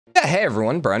Yeah, hey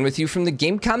everyone, Brian with you from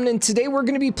TheGameCommon, and today we're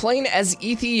going to be playing as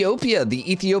Ethiopia.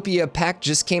 The Ethiopia pack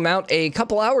just came out a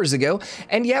couple hours ago,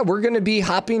 and yeah, we're going to be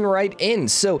hopping right in.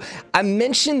 So I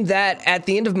mentioned that at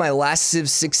the end of my last Civ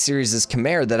 6 series as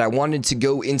Khmer that I wanted to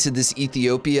go into this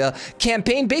Ethiopia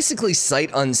campaign, basically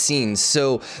sight unseen.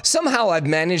 So somehow I've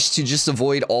managed to just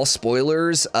avoid all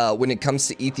spoilers when it comes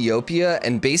to Ethiopia,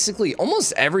 and basically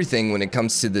almost everything when it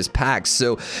comes to this pack.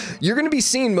 So you're going to be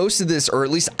seeing most of this, or at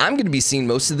least I'm going to be seeing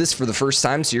most of this for the first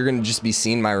time, so you're going to just be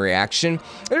seeing my reaction.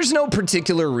 There's no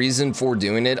particular reason for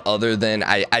doing it other than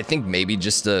I think maybe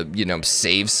just to, you know,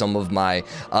 save some of my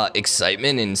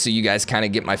excitement, and so you guys kind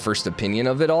of get my first opinion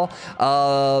of it all.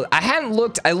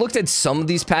 I looked at some of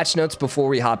these patch notes before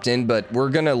we hopped in, but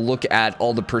we're going to look at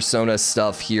all the Persona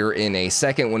stuff here in a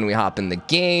second when we hop in the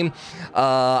game.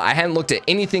 I hadn't looked at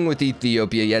anything with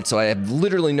Ethiopia yet, so I have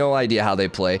literally no idea how they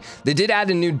play. They did add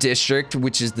a new district,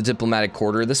 which is the diplomatic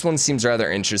quarter. This one seems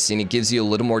rather interesting. It gives you a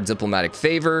little more diplomatic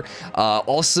favor.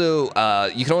 Also,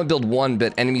 you can only build one,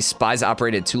 but enemy spies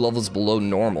operate at 2 levels below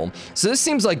normal. So this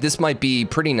seems like this might be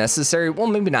pretty necessary. Well,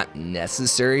 maybe not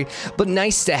necessary, but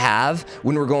nice to have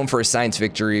when we're going for a science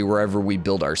victory wherever we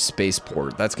build our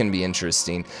spaceport. That's going to be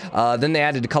interesting. Then they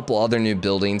added a couple other new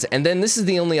buildings, and then this is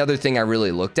the only other thing I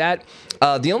really looked at.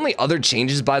 The only other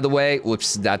changes, by the way,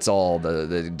 whoops, that's all,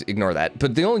 ignore that.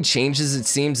 But the only changes, it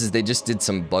seems, is they just did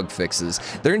some bug fixes.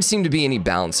 There didn't seem to be any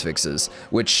balance fixes,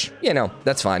 which, you know,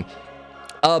 that's fine.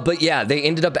 But yeah, they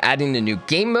ended up adding a new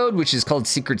game mode, which is called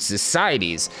Secret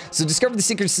Societies. So discover the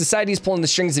secret societies pulling the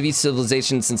strings of each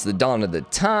civilization since the dawn of the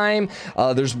time.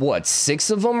 There's what,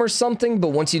 6 of them or something? But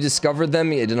once you discover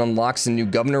them, it unlocks a new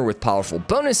governor with powerful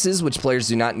bonuses, which players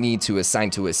do not need to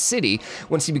assign to a city.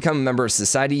 Once you become a member of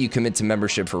society, you commit to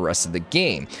membership for the rest of the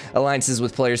game. Alliances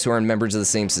with players who are members of the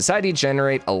same society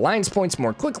generate alliance points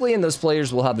more quickly, and those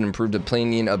players will have an improved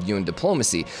opinion of you in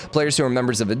diplomacy. Players who are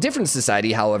members of a different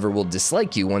society, however, will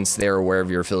dislike you once they're aware of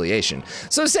your affiliation.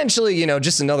 So essentially, you know,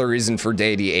 just another reason for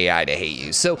DEITY AI to hate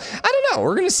you. So I don't know,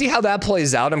 we're gonna see how that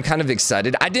plays out. I'm kind of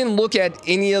excited. I didn't look at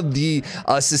any of the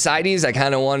societies. I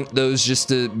kind of want those just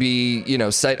to be, you know,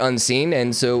 sight unseen,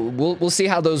 and so we'll see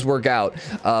how those work out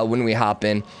when we hop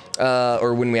in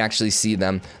or when we actually see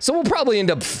them. So we'll probably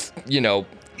end up, you know,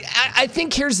 I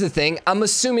think here's the thing. I'm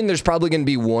assuming there's probably going to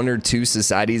be 1 or 2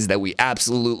 societies that we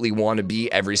absolutely want to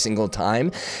be every single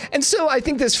time. And so I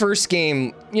think this first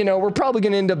game, you know, we're probably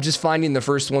going to end up just finding the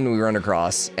first one we run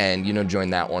across and, you know,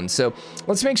 join that one. So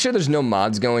let's make sure there's no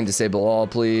mods going. Disable all,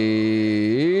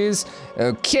 please.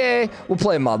 Okay, we'll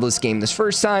play a modless game this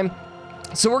first time.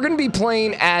 So we're going to be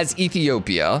playing as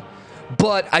Ethiopia,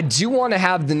 but I do want to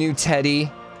have the new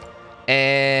Teddy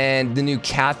and the new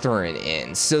Catherine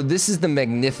in. So this is the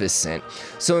Magnificent.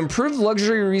 So improved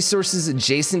luxury resources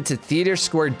adjacent to theater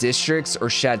square districts or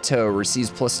chateau receives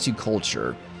 +2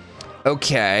 culture.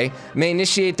 Okay. May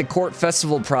initiate the court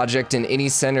festival project in any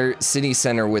city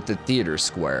center with the theater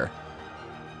square.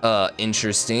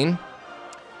 Interesting.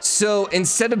 So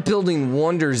instead of building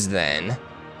wonders then,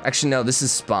 actually no, this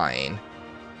is spying.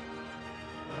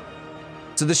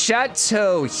 So the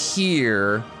chateau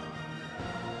here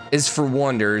is for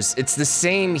wonders. It's the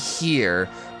same here,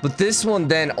 but this one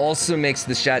then also makes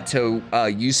the chateau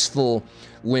useful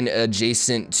when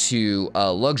adjacent to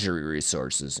luxury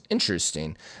resources.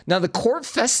 Interesting. Now the court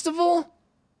festival,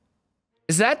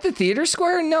 is that the theater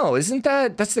square? No, isn't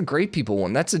that? That's the Great People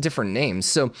one. That's a different name.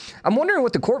 So I'm wondering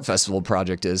what the court festival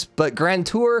project is. But Grand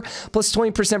Tour plus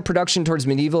 20% production towards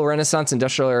medieval, Renaissance,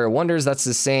 industrial era wonders. That's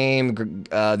the same.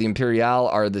 The Imperial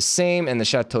are the same, and the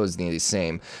Chateau is the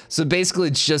same. So basically,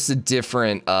 it's just a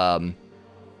different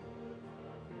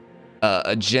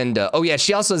agenda. Oh yeah,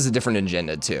 she also has a different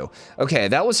agenda too. Okay,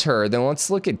 that was her. Then let's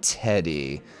look at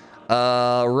Teddy.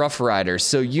 Rough Rider.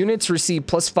 So units receive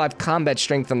 +5 combat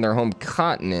strength on their home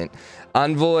continent.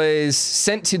 Envoys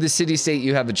sent to the city-state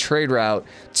you have a trade route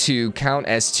to count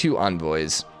as 2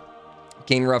 envoys.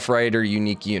 Gain Rough Rider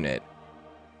unique unit.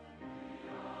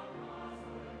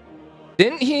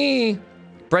 Didn't he?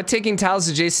 Breathtaking tiles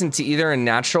adjacent to either a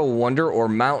natural wonder or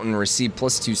mountain receive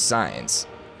 +2 science.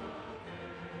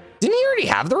 Didn't he already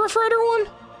have the Rough Rider one?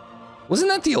 Wasn't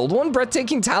that the old one?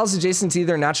 Breathtaking tiles adjacent to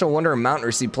either natural wonder or mountain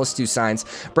receive +2 science.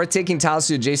 Breathtaking tiles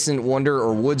to adjacent wonder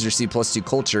or woods receive +2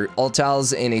 culture. All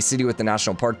tiles in a city with the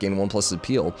national park gain 1+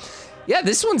 appeal. Yeah,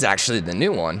 this one's actually the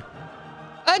new one.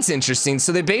 That's interesting.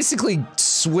 So they basically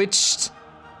switched.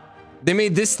 They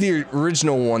made this the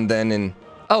original one then, and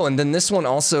oh, and then this one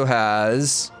also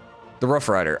has the Rough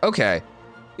Rider. Okay,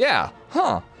 yeah,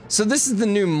 huh. So this is the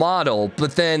new model,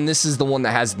 but then this is the one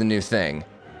that has the new thing.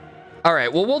 All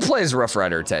right, well, we'll play as Rough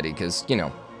Rider Teddy, because, you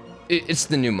know, it's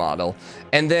the new model.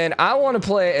 And then I want to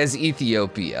play as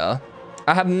Ethiopia.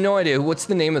 I have no idea. What's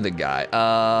the name of the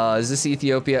guy? Is this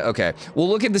Ethiopia? Okay. We'll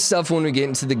look at the stuff when we get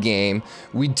into the game.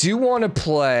 We do want to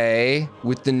play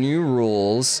with the new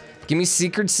rules. Give me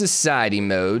secret society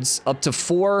modes. Up to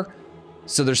 4.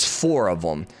 So there's 4 of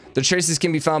them. The traces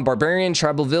can be found barbarian,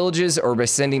 tribal villages, or by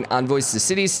sending envoys to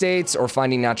city-states, or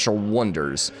finding natural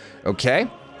wonders. Okay.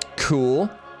 Cool.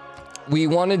 We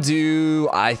want to do,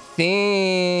 I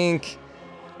think,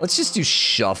 let's just do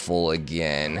shuffle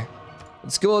again.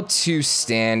 Let's go up to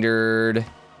standard.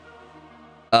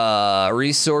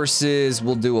 Resources,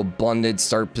 we'll do abundant,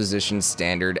 start position,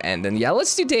 standard, and then, yeah,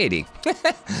 let's do deity.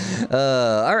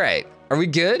 All right. Are we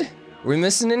good? Are we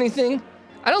missing anything?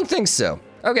 I don't think so.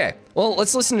 Okay. Well,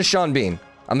 let's listen to Sean Bean.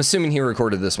 I'm assuming he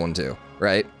recorded this one too,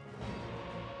 right?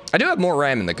 I do have more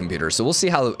RAM in the computer, so we'll see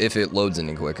if it loads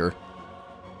any quicker.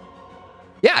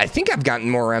 Yeah, I think I've gotten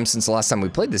more RAM since the last time we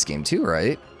played this game too,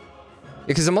 right?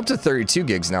 Because I'm up to 32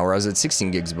 gigs now, where I was at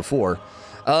 16 gigs before.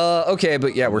 Okay,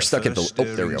 but yeah, we're stuck at the... Oh,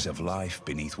 there we go. Of life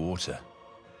beneath water,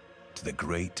 to the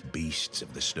great beasts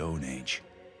of the Stone Age,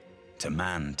 to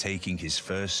man taking his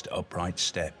first upright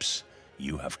steps,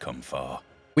 you have come far.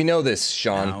 We know this,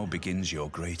 Sean. Now begins your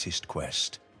greatest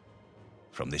quest.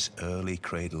 From this early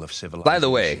cradle of civilization. By the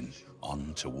way,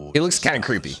 on towards he looks kind of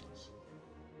creepy.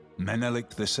 Menelik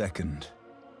II,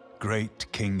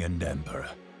 great king and emperor.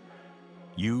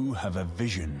 You have a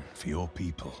vision for your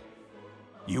people.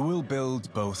 You will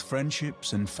build both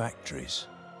friendships and factories,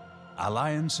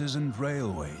 alliances and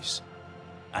railways,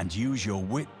 and use your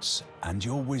wits and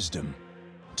your wisdom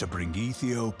to bring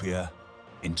Ethiopia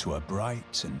into a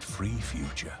bright and free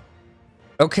future.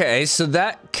 Okay, so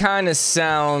that kind of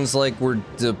sounds like we're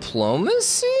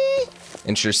diplomacy?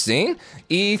 Interesting.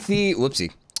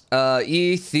 Whoopsie.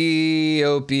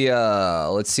 Ethiopia.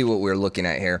 Let's see what we're looking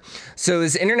at here. So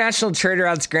is international trader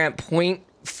routes grant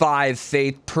 0.5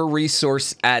 faith per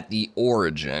resource at the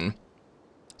origin.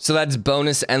 So that's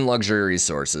bonus and luxury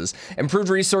resources. Improved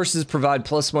resources provide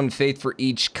 +1 faith for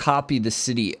each copy the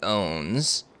city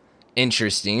owns.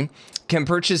 Interesting. Can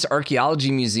purchase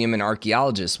archaeology museum and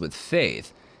archaeologists with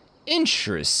faith.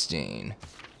 Interesting.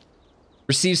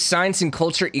 Receive science and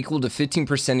culture equal to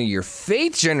 15% of your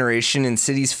faith generation in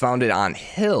cities founded on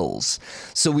hills.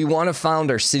 So we want to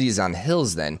found our cities on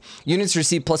hills then. Units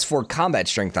receive +4 combat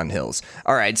strength on hills.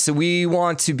 All right, so we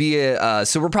want to be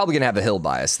so we're probably going to have a hill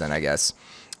bias then, I guess.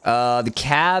 The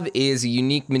Cav is a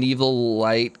unique medieval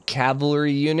light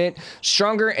cavalry unit.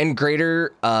 Stronger and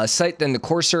greater sight than the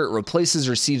Courser. It replaces,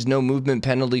 receives no movement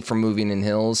penalty for moving in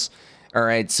hills. All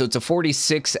right, so it's a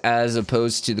 46 as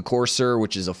opposed to the Courser,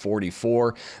 which is a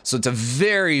 44. So it's a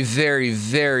very, very,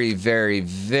 very, very,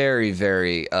 very,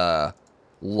 very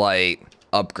light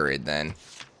upgrade then.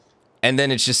 And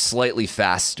then it's just slightly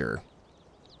faster.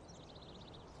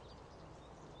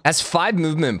 Has 5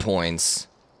 movement points.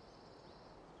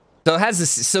 So it has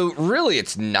this, so really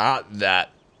it's not that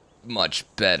much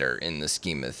better in the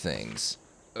scheme of things.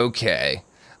 Okay.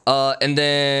 And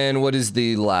then what is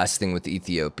the last thing with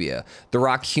Ethiopia? The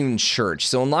rock-hewn church.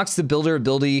 So unlocks the builder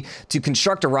ability to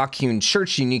construct a rock-hewn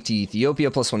church unique to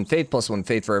Ethiopia. +1 faith, +1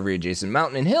 faith for every adjacent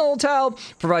mountain and hill tile.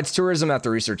 Provides tourism after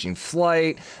researching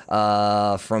flight.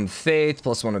 From faith,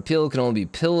 +1 appeal. Can only be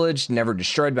pillaged, never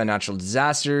destroyed by natural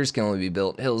disasters. Can only be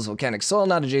built hills, volcanic soil,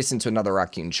 not adjacent to another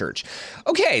rock-hewn church.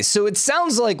 Okay, so it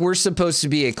sounds like we're supposed to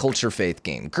be a culture faith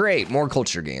game. Great, more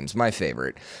culture games, my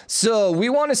favorite. So we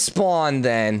want to spawn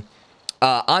then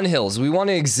on hills. We want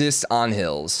to exist on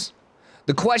hills.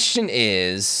 The question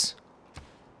is,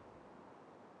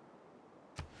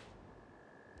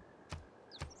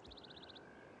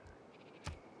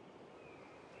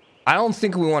 I don't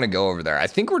think we want to go over there. I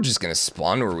think we're just going to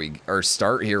spawn or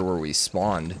start here where we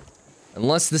spawned.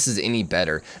 Unless this is any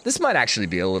better. This might actually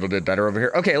be a little bit better over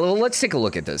here. Okay, well, let's take a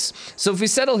look at this. So if we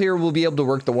settle here, we'll be able to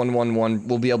work the 111.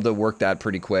 We'll be able to work that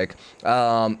pretty quick.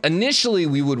 Initially,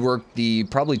 we would work the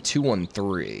probably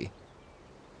 213.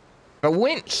 If I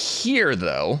went here,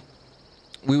 though,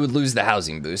 we would lose the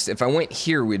housing boost. If I went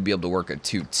here, we'd be able to work a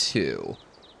 22.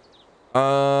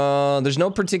 There's no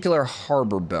particular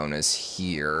harbor bonus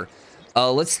here.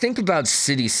 Let's think about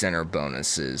city center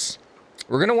bonuses.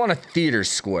 We're going to want a theater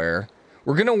square.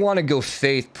 We're going to want to go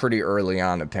faith pretty early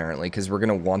on, apparently, because we're going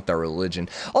to want the religion.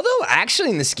 Although,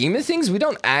 actually, in the scheme of things, we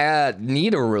don't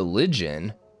need a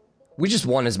religion. We just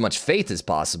want as much faith as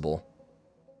possible.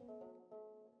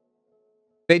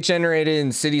 Faith generated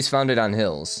in cities founded on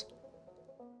hills.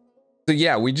 So,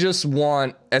 yeah, we just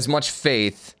want as much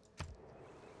faith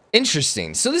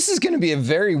Interesting. So this is going to be a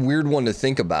very weird one to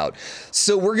think about.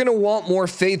 So we're going to want more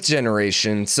faith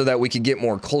generation so that we could get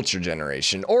more culture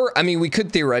generation. Or, I mean, we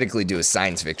could theoretically do a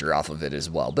science victory off of it as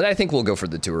well. But I think we'll go for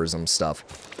the tourism stuff.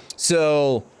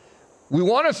 So we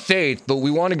want a faith, but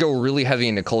we want to go really heavy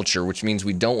into culture, which means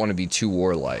we don't want to be too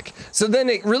warlike. So then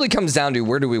it really comes down to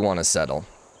where do we want to settle?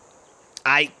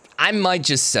 I might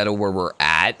just settle where we're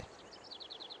at.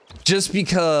 Just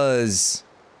because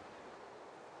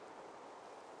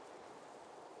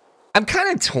I'm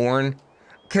kind of torn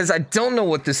because I don't know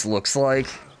what this looks like.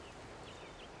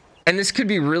 And this could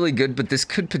be really good, but this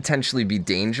could potentially be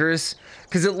dangerous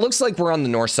because it looks like we're on the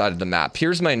north side of the map.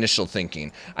 Here's my initial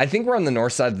thinking. I think we're on the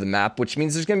north side of the map, which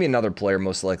means there's going to be another player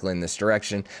most likely in this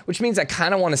direction, which means I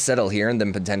kind of want to settle here and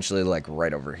then potentially like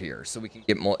right over here so we can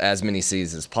get as many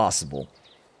cities as possible.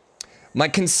 My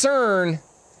concern,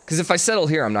 because if I settle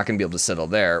here, I'm not going to be able to settle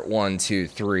there. 1, 2,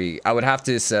 3. I would have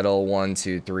to settle 1,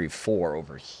 2, 3, 4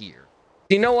 over here.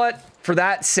 You know what? For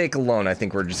that sake alone, I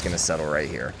think we're just going to settle right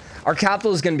here. Our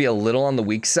capital is going to be a little on the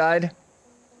weak side,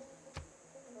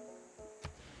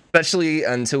 especially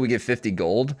until we get 50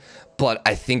 gold, but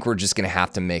I think we're just going to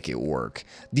have to make it work.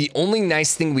 The only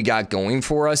nice thing we got going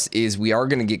for us is we are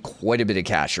going to get quite a bit of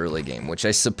cash early game, which I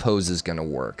suppose is going to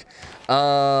work.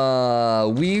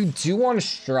 We do want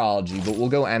astrology, but we'll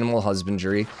go animal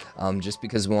husbandry, just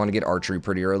because we want to get archery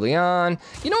pretty early on.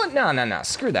 You know what? No.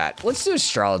 Screw that. Let's do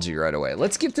astrology right away.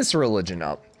 Let's get this religion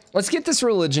up. Let's get this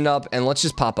religion up, and let's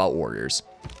just pop out warriors.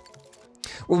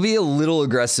 We'll be a little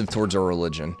aggressive towards our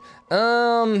religion.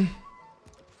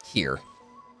 Here.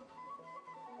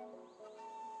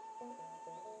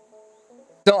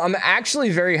 So I'm actually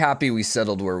very happy we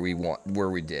settled where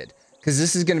we did, because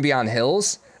this is going to be on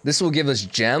hills. This will give us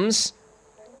gems,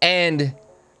 and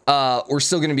we're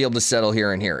still going to be able to settle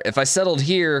here and here. If I settled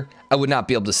here, I would not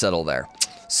be able to settle there.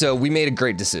 So we made a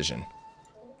great decision,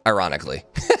 ironically.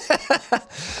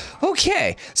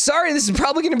 Okay, sorry, this is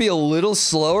probably going to be a little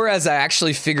slower as I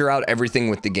actually figure out everything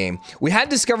with the game. We hadn't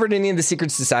discovered any of the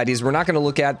secret societies. We're not going to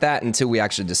look at that until we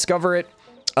actually discover it.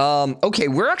 Okay,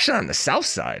 we're actually on the south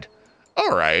side.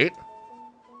 All right.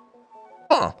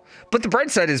 Huh. But the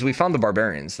bright side is we found the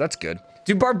barbarians. That's good.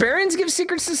 Do barbarians give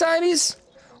secret societies?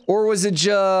 Or was it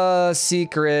just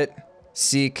secret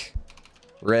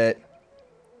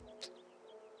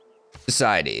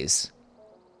societies?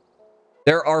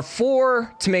 There are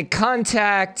 4 to make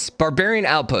contact. Barbarian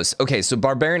outposts. Okay, so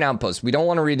barbarian outposts. We don't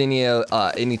want to read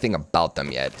anything about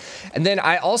them yet. And then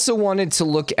I also wanted to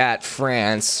look at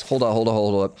France. Hold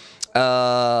up.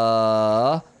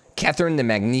 Catherine the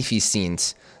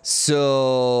Magnificent.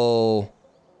 So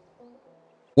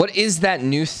what is that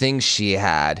new thing she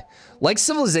had? Like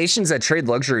civilizations that trade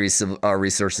luxury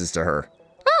resources to her.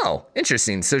 Oh,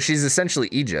 interesting. So she's essentially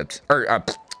Egypt or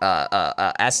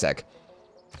Aztec.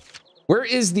 Where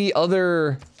is the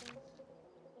other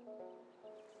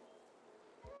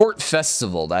court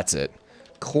festival? That's it.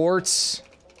 Courts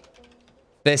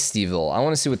festival. I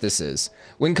want to see what this is.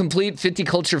 When complete, 50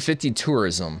 culture, 50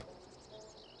 tourism.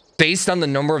 Based on the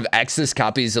number of excess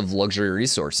copies of luxury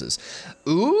resources.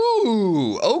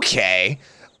 Ooh, okay.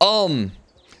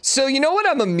 So you know what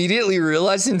I'm immediately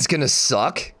realizing is gonna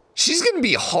suck? She's gonna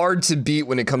be hard to beat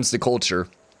when it comes to culture.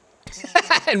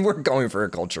 And we're going for a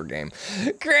culture game.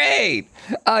 Great.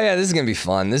 Oh yeah, this is gonna be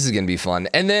fun.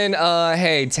 And then,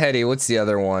 hey, Teddy, what's the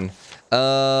other one?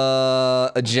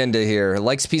 Agenda here.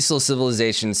 Likes peaceful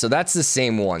civilization. So that's the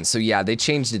same one. So yeah, they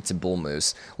changed it to bull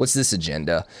moose. What's this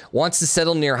agenda? Wants to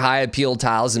settle near high appeal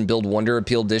tiles and build wonder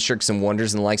appeal districts and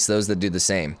wonders and likes those that do the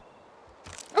same.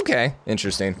 Okay,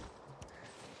 interesting.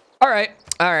 All right.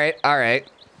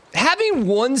 Having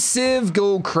one civ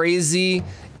go crazy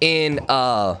in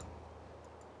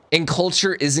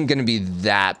culture isn't going to be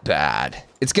that bad.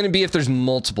 It's going to be if there's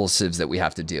multiple civs that we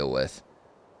have to deal with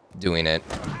doing it.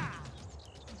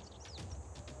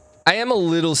 I am a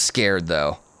little scared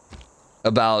though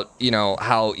about, you know,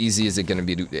 how easy is it going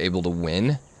to be able to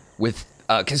win with,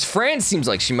 because France seems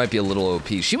like she might be a little OP.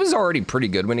 She was already pretty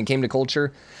good when it came to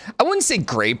culture. I wouldn't say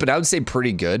great, but I would say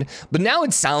pretty good. But now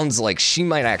it sounds like she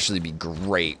might actually be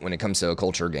great when it comes to a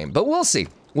culture game. But we'll see.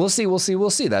 We'll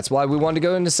see. That's why we wanted to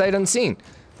go into sight unseen.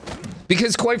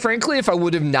 Because quite frankly, if I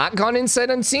would have not gone in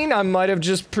sight unseen, I might have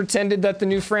just pretended that the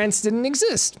new France didn't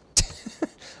exist.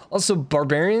 Also,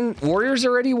 barbarian warriors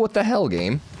already? What the hell,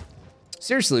 game?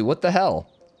 Seriously, what the hell?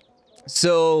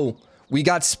 So, we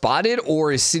got spotted,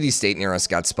 or a city-state near us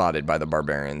got spotted by the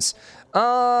barbarians?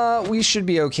 We should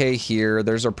be okay here.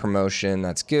 There's our promotion.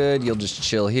 That's good. You'll just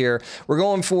chill here. We're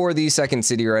going for the second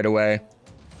city right away.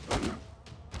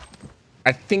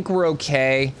 I think we're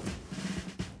okay.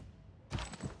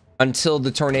 until the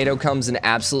tornado comes and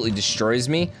absolutely destroys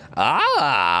me.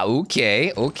 Ah,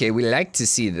 okay. Okay, we like to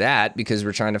see that because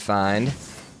we're trying to find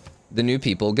the new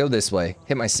people. Go this way.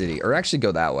 Hit my city. Or actually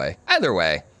go that way. Either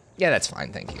way. Yeah, that's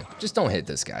fine. Thank you. Just don't hit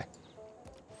this guy.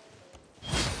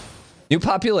 New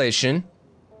population.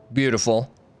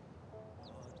 Beautiful.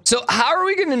 So how are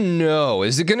we going to know?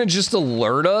 Is it going to just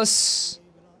alert us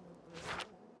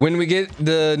when we get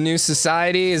the new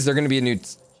society? Is there going to be a new...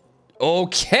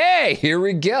 Okay, here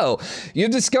we go.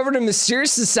 You've discovered a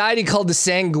mysterious society called the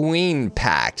Sanguine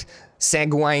Pact.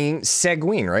 Sanguine,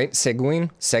 right?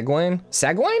 Sanguine?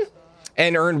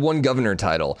 And earned 1 governor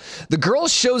title. The girl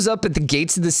shows up at the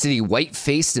gates of the city,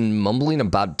 white-faced and mumbling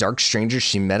about dark strangers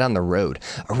she met on the road.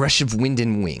 A rush of wind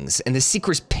and wings, and the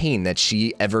secret pain that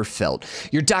she ever felt.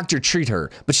 Your doctor treat her,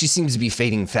 but she seems to be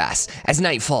fading fast. As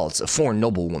night falls, a foreign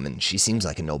noblewoman, she seems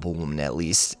like a noblewoman at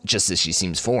least, just as she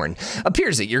seems foreign,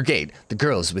 appears at your gate. The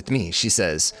girl's with me, she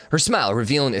says, her smile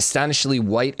revealing astonishingly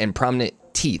white and prominent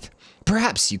teeth.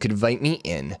 Perhaps you could invite me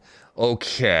in.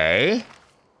 Okay.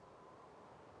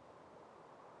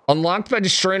 Unlocked by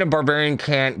destroying a barbarian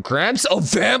camp. Grabs a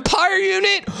vampire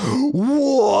unit?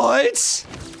 What?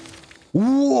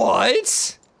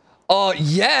 What?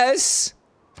 Yes.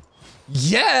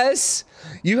 Yes.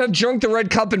 You have drunk the red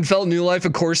cup and felt new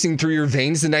life coursing through your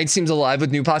veins. The night seems alive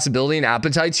with new possibility and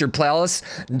appetites. Your palace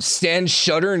stands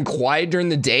shudder and quiet during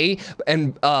the day,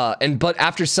 but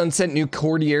after sunset, new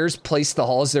courtiers place the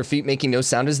halls their feet, making no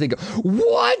sound as they go.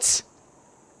 What?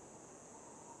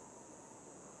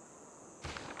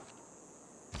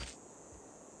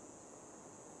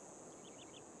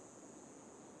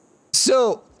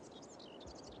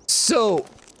 So,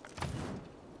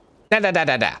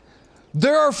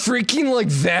 there are freaking like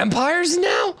vampires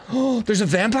now? Oh, there's a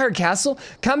vampire castle?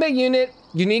 Combat unit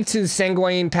unique to the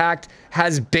Sanguine Pact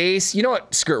has base. You know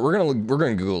what? Screw it. We're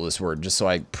gonna Google this word just so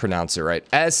I pronounce it right.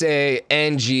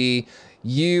 Sanguie.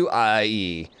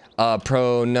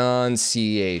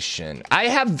 Pronunciation. I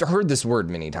have heard this word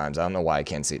many times. I don't know why I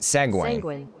can't say it.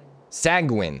 Sanguine.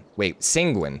 Sanguine. Wait,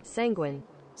 sanguine. Sanguine.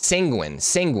 As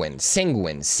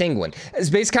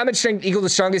base combat strength equal to the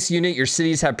strongest unit your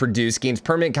cities have produced, gains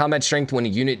permanent combat strength when a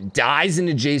unit dies in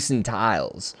adjacent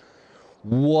tiles.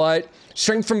 What?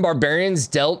 Strength from barbarians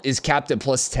dealt is capped at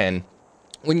 +10.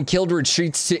 When killed,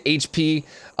 retreats to HP,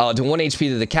 to 1 HP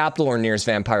to the capital or nearest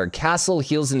vampire castle,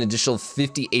 heals an additional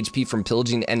 50 HP from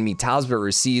pillaging enemy tiles, but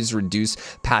receives reduced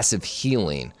passive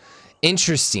healing.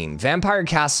 Interesting. Vampire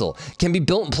Castle can be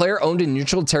built in player-owned and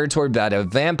neutral territory, but a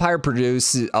vampire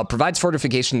provides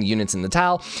fortification units in the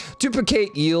tile,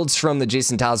 duplicate yields from the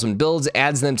adjacent tiles when builds,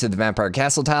 adds them to the Vampire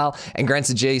Castle tile, and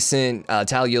grants adjacent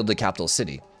tile yield to capital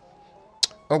city.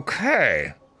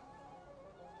 Okay.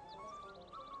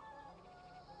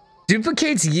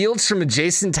 Duplicates yields from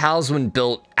adjacent tiles when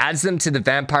built, adds them to the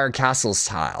Vampire Castle's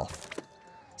tile.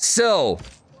 So,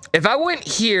 if I went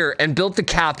here and built the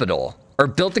capital, or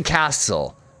built the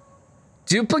castle,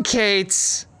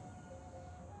 duplicates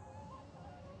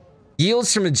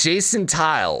yields from adjacent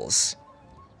tiles.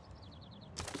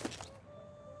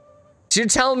 So you're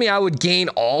telling me I would gain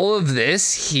all of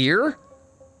this here?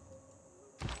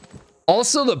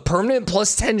 Also the permanent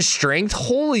 +10 strength?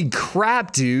 Holy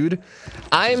crap, dude.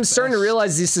 I am starting to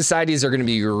realize these societies are gonna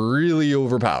be really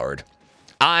overpowered.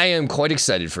 I am quite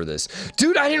excited for this.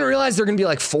 Dude, I didn't realize they're gonna be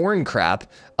like foreign crap.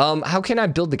 How can I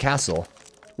build the castle?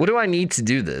 What do I need to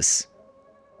do this?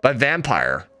 By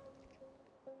vampire.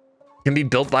 It can be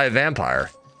built by a vampire.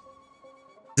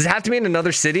 Does it have to be in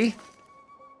another city?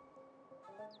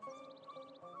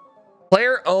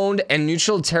 Player owned and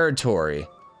neutral territory.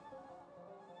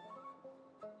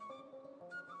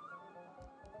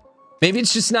 Maybe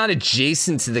it's just not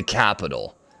adjacent to the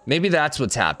capital. Maybe that's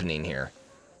what's happening here.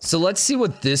 So let's see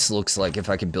what this looks like if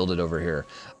I can build it over here.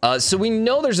 So we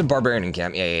know there's a barbarian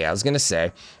encampment. Yeah, I was gonna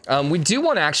say. We do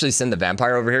want to actually send the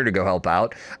vampire over here to go help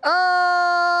out.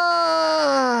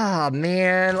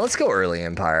 Man, let's go early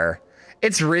empire.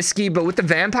 It's risky, but with the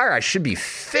vampire, I should be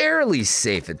fairly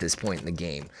safe at this point in the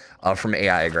game from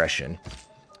AI aggression.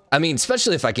 I mean,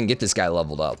 especially if I can get this guy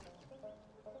leveled up.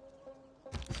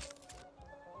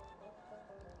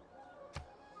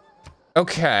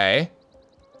 Okay.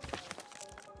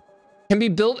 Can be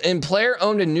built in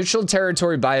player-owned and neutral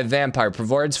territory by a vampire.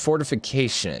 Provides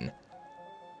fortification.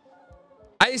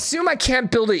 I assume I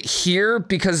can't build it here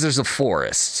because there's a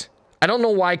forest. I don't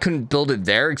know why I couldn't build it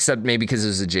there, except maybe because it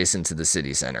was adjacent to the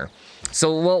city center.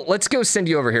 So, well, let's go send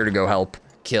you over here to go help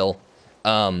kill.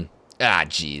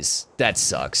 Geez. That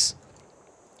sucks.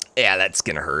 Yeah, that's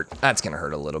gonna hurt. That's gonna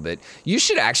hurt a little bit. You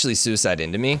should actually suicide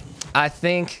into me, I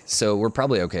think. So we're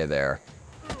probably okay there.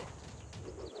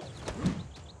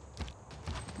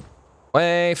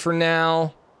 Way for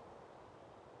now.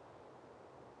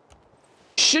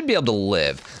 Should be able to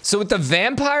live. So with the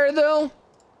vampire, though,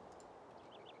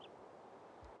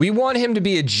 we want him to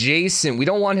be adjacent. We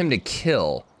don't want him to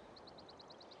kill.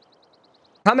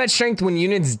 Combat strength when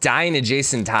units die in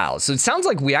adjacent tiles. So it sounds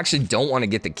like we actually don't want to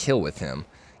get the kill with him.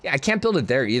 Yeah, I can't build it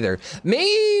there either.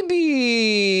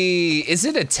 Maybe... Is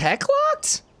it a tech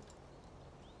locked?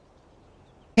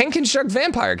 Can construct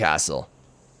vampire castle.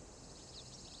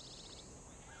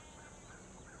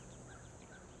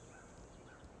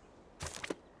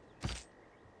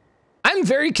 I'm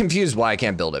very confused why I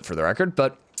can't build it for the record,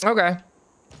 but okay.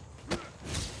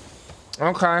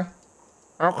 Okay.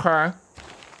 Okay.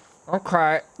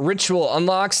 Okay. Ritual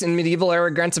unlocks in medieval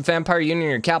era, grants a vampire union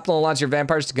your capital, allows your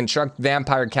vampires to construct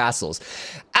vampire castles.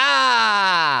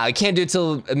 Ah, I can't do it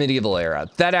till a medieval era.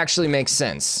 That actually makes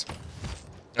sense.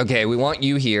 Okay, we want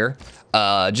you here.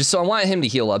 Just so I want him to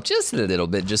heal up just a little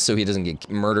bit, just so he doesn't get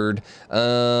murdered.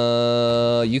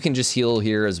 You can just heal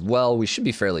here as well. We should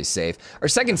be fairly safe. Our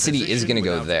second city is gonna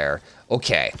go there.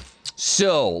 Okay,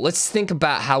 so let's think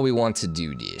about how we want to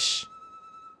do this.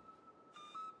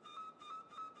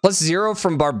 +0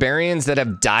 from barbarians that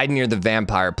have died near the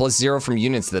vampire. +0 from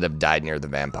units that have died near the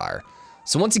vampire.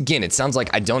 So once again, it sounds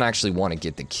like I don't actually want to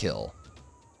get the kill.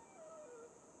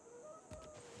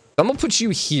 I'm gonna put you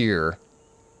here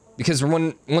because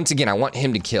once again, I want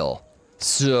him to kill.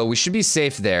 So we should be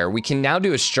safe there. We can now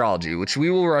do astrology, which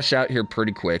we will rush out here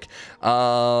pretty quick.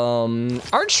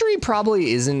 Archery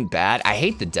probably isn't bad. I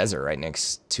hate the desert right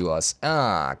next to us.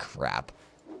 Ah, crap.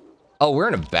 Oh, we're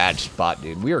in a bad spot,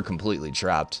 dude. We are completely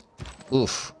trapped.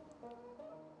 Oof.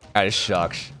 That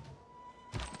sucks.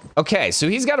 Okay, so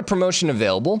he's got a promotion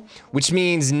available, which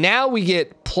means now we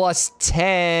get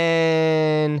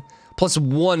 +10,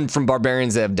 +1 from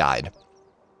barbarians that have died.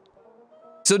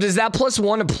 So does that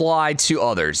 +1 apply to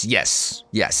others? Yes,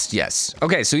 yes, yes.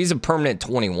 Okay, so he's a permanent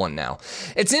 21 now.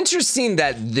 It's interesting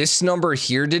that this number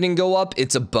here didn't go up.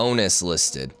 It's a bonus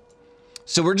listed.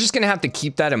 So we're just gonna have to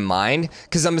keep that in mind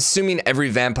because I'm assuming every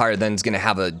vampire then is gonna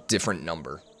have a different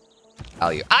number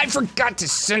value. I forgot to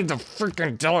send the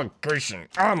freaking delegation.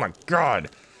 Oh my God.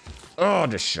 Oh,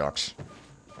 this sucks.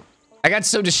 I got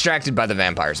so distracted by the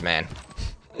vampires, man.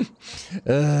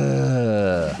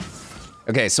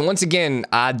 Okay, so once again,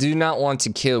 I do not want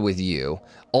to kill with you.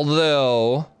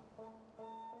 Although,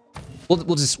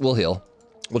 we'll heal.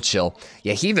 We'll chill.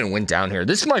 Yeah, he even went down here.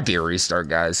 This might be a restart,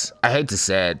 guys. I hate to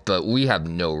say it, but we have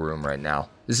no room right now.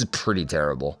 This is pretty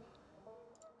terrible.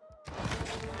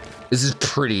 This is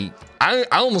pretty... I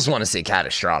almost want to say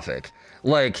catastrophic.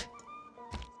 Like,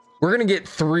 we're gonna get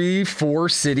 3, 4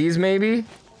 cities, maybe?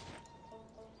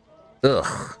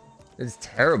 Ugh. It's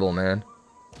terrible, man.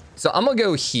 So I'm gonna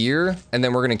go here, and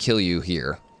then we're gonna kill you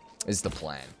here, is the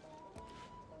plan.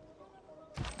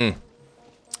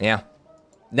 Yeah.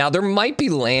 Now, there might be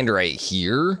land right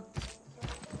here.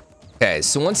 Okay,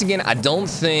 so once again, I don't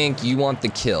think you want the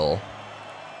kill.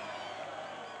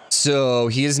 So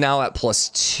he is now at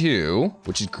 +2,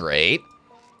 which is great.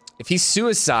 If he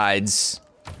suicides,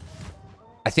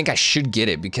 I think I should get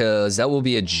it because that will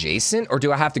be adjacent. Or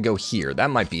do I have to go here? That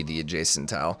might be the adjacent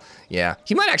tile. Yeah,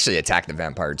 he might actually attack the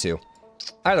vampire too.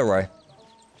 Either way.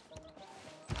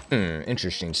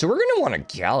 Interesting. So we're going to want a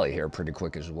galley here pretty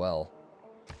quick as well.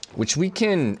 Which we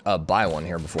can buy one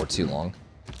here before too long.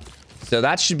 So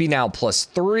that should be now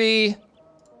 +3.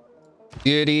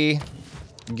 Goody.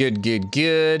 Good, good,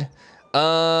 good.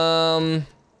 I'm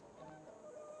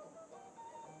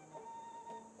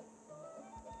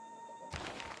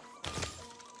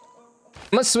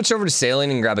gonna switch over to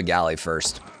sailing and grab a galley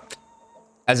first.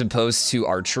 As opposed to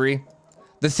archery.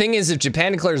 The thing is, if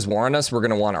Japan declares war on us, we're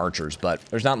gonna want archers, but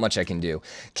there's not much I can do.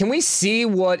 Can we see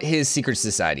what his secret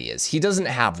society is? He doesn't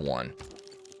have one.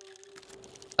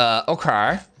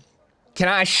 Okay. Can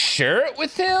I share it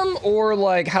with him? Or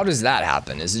like, how does that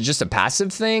happen? Is it just a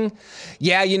passive thing?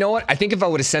 Yeah, you know what? I think if I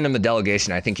would have sent him a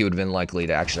delegation, I think he would have been likely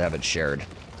to actually have it shared.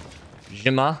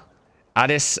 Jima,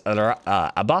 Addis,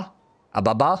 Abba?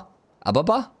 Ababa?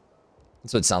 Ababa?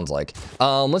 That's what it sounds like.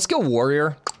 Let's go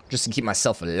warrior, just to keep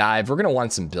myself alive. We're gonna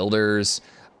want some builders.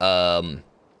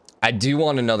 I do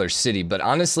want another city, but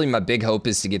honestly, my big hope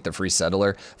is to get the free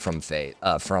settler from Fate,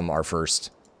 from our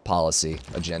first policy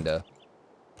agenda.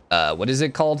 What is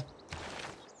it called?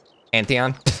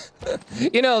 Pantheon?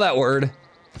 You know that word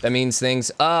that means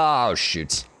things. Oh,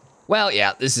 shoot. Well,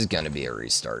 yeah, this is gonna be a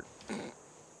restart.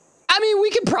 I mean,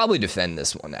 we could probably defend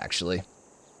this one, actually.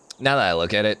 Now that I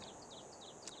look at it,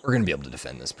 we're gonna be able to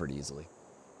defend this pretty easily.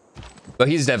 But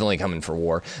he's definitely coming for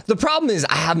war. The problem is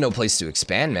I have no place to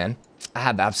expand, man. I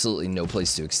have absolutely no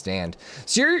place to extend.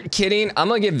 So you're kidding? I'm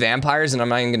gonna get vampires and I'm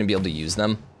not even gonna be able to use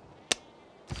them.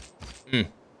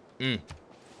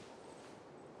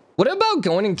 What about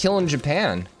going and killing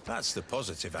Japan? That's the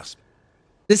positive aspect.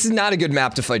 This is not a good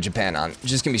map to fight Japan on.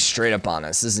 Just gonna be straight up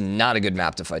honest. This is not a good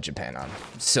map to fight Japan on.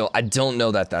 So I don't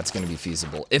know that that's gonna be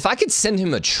feasible. If I could send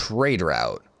him a trade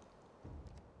route.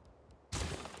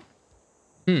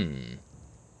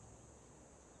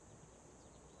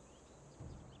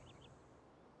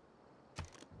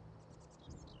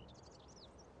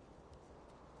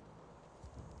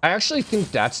 I actually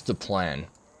think that's the plan.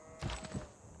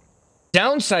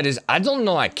 Downside is I don't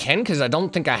know I can because I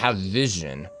don't think I have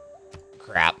vision.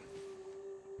 Crap.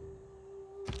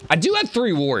 I do have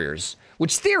 3 warriors,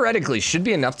 which theoretically should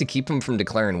be enough to keep him from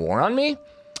declaring war on me.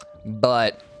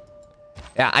 But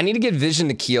yeah, I need to get vision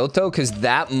to Kyoto because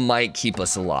that might keep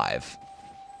us alive.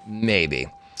 Maybe.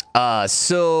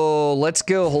 So let's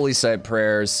go Holy Site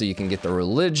prayers so you can get the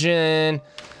religion.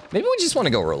 Maybe we just want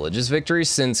to go religious victory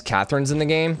since Catherine's in the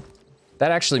game.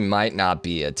 That actually might not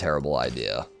be a terrible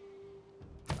idea.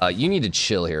 You need to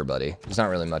chill here, buddy. There's not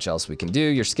really much else we can do.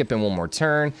 You're skipping one more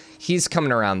turn. He's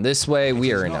coming around this way.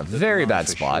 We are in a very bad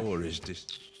spot.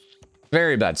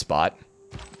 Very bad spot.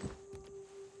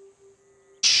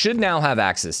 Should now have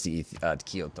access to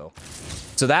Kyoto.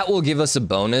 So that will give us a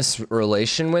bonus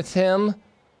relation with him.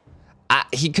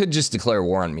 He could just declare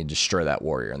war on me, destroy that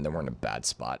warrior, and then we're in a bad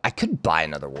spot. I could buy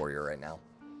another warrior right now.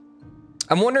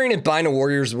 I'm wondering if buying a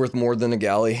warrior is worth more than a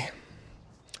galley.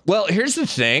 Well, here's the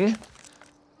thing.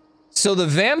 So the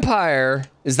vampire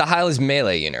is the highest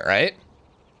melee unit, right?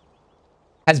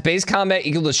 Has base combat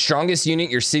equal to the strongest unit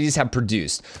your cities have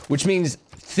produced, which means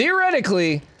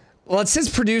theoretically, well, it says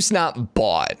produced, not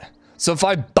bought. So if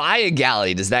I buy a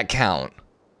galley, does that count?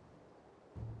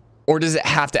 Or does it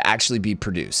have to actually be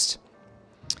produced?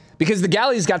 Because the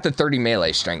galley's got the 30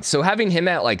 melee strength. So having him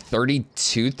at like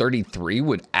 32, 33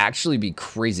 would actually be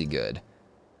crazy good.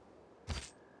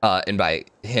 And by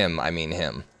him, I mean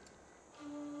him.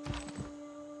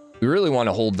 We really want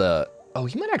to hold the... Oh,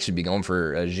 he might actually be going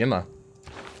for Jima.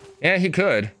 Yeah, he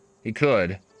could. He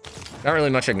could. Not really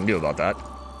much I can do about that.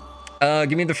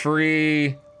 Give me the free...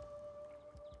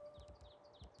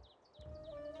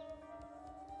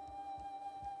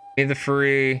 Give me the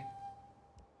free...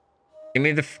 Give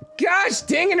me the... Gosh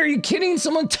dang it, are you kidding?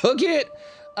 Someone took it?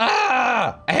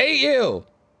 Ah! I hate you!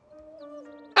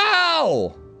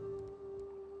 Ow!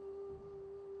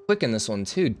 Quick in this one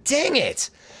too. Dang it!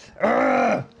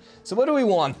 Ugh. So what do we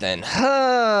want then? I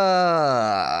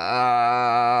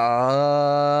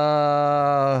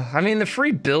mean, the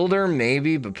free builder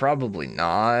maybe, but probably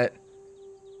not.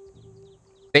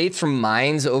 Faith from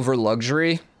mines over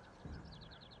luxury.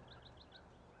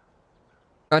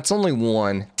 That's only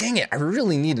one. Dang it, I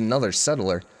really need another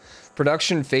settler.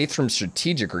 Production faith from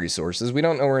strategic resources. We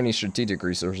don't know where any strategic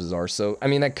resources are, so, I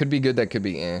mean, that could be good, that could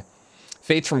be eh.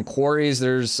 Faith from quarries,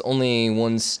 there's only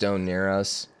 1 stone near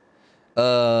us.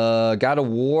 Got a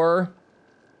war?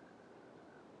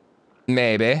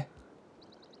 Maybe.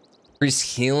 Increase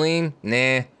healing?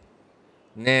 Nah.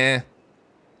 Nah.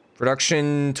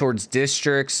 Production towards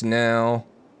districts? No.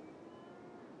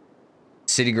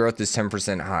 City growth is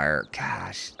 10% higher.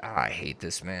 Gosh, I hate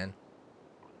this, man.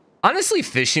 Honestly,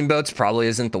 fishing boats probably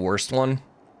isn't the worst one.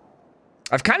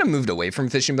 I've kind of moved away from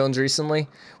fishing bones recently.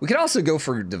 We could also go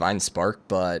for Divine Spark,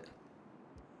 but...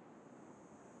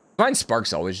 Divine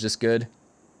Spark's always just good.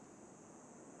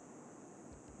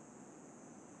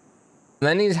 And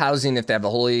then needs housing if they have a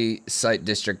holy site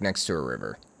district next to a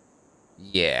river.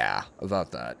 Yeah,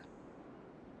 about that.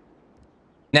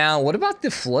 Now, what about the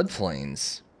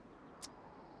floodplains?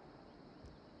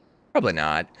 Probably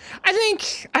not. I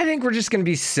think we're just gonna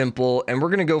be simple and we're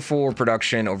gonna go for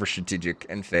production over strategic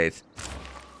and faith.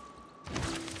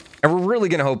 And we're really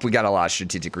gonna hope we got a lot of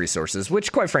strategic resources,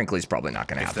 which quite frankly is probably not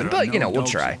gonna happen. But you know, we'll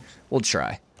try. We'll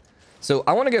try. So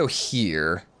I wanna go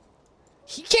here.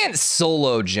 He can't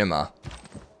solo Jima.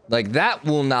 Like that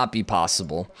will not be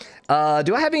possible.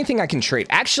 Do I have anything I can trade?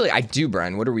 Actually, I do,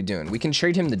 Brian. What are we doing? We can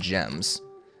trade him the gems.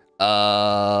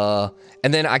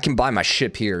 And then I can buy my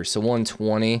ship here. So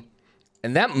 120.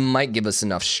 And that might give us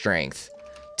enough strength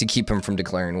to keep him from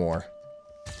declaring war.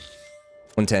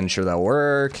 110, sure that'll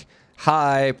work.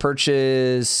 Hi,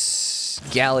 purchase,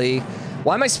 galley.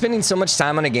 Why am I spending so much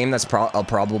time on a game that's a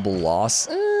probable loss?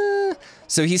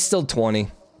 So he's still 20.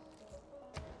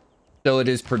 So it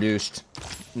is produced,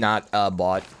 not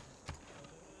bought.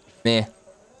 Meh.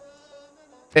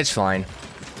 It's fine.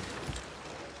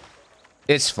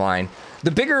 It's fine. The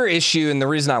bigger issue, and the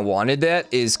reason I wanted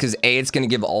that, is because A, it's going to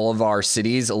give all of our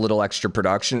cities a little extra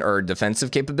production or defensive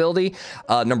capability,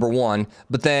 number one.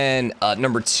 But then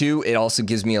number two, it also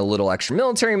gives me a little extra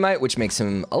military might, which makes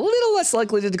him a little less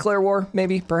likely to declare war,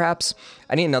 maybe, perhaps.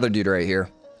 I need another dude right here,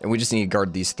 and we just need to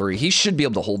guard these three. He should be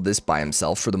able to hold this by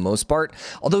himself for the most part,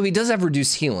 although he does have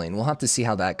reduced healing. We'll have to see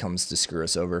how that comes to screw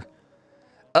us over.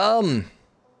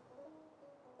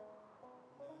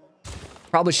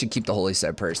 Probably should keep the holy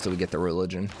side prayers till we get the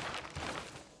religion.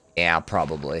 Yeah,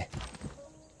 probably.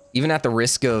 Even at the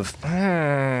risk of,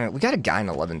 we got a guy in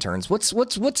 11 turns. What's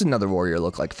another warrior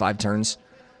look like? 5 turns.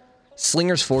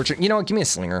 Slinger's fortune. You know what? Give me a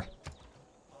slinger,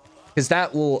 because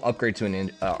that will upgrade to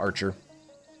an archer.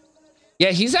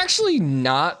 Yeah, he's actually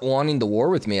not wanting the war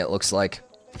with me. It looks like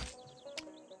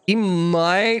he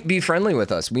might be friendly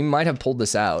with us. We might have pulled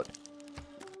this out.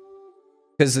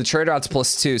 Because the trade route's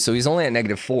 +2, so he's only at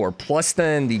 -4. Plus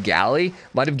then the galley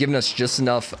might have given us just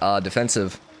enough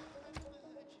defensive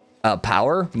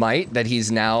power, might, that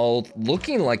he's now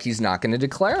looking like he's not going to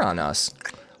declare on us.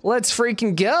 Let's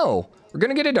freaking go. We're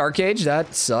going to get a Dark Age.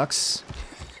 That sucks.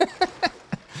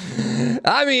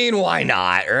 I mean, why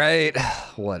not, right?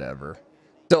 Whatever.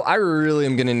 So I really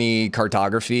am going to need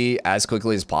cartography as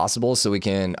quickly as possible so we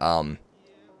can...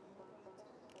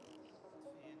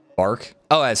 Bark.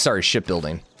 Oh, sorry,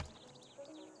 shipbuilding.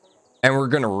 And we're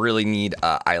gonna really need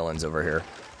islands over here.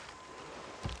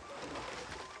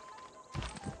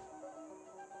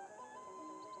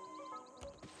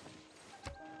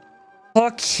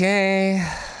 Okay.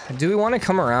 Do we want to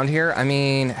come around here? I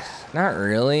mean, not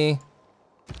really.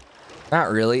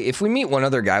 Not really. If we meet one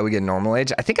other guy, we get normal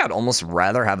age. I think I'd almost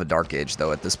rather have a dark age,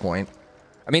 though, at this point.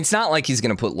 I mean, it's not like he's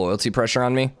gonna put loyalty pressure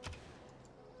on me.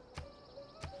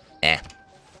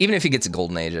 Even if he gets a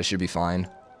golden age, I should be fine.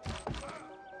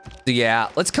 So yeah,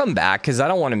 let's come back, because I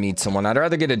don't want to meet someone. I'd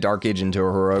rather get a dark age into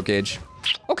a heroic age.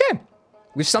 Okay.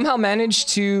 We've somehow managed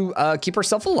to keep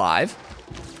ourselves alive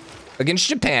against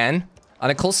Japan on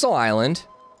a coastal island.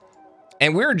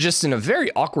 And we're just in a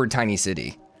very awkward tiny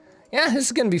city. Yeah, this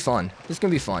is going to be fun. This is going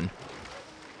to be fun.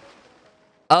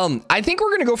 I think we're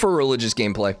going to go for a religious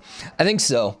gameplay. I think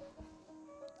so.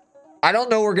 I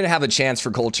don't know we're going to have a chance for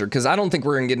culture, because I don't think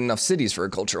we're going to get enough cities for a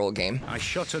cultural game. I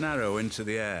shot an arrow into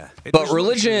the air. But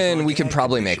religion, we could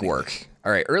probably make work.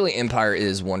 All right, early empire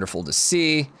is wonderful to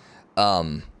see.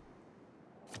 Do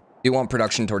you want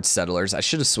production towards settlers? I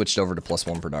should have switched over to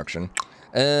 +1 production.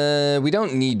 We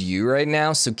don't need you right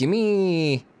now, so give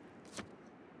me...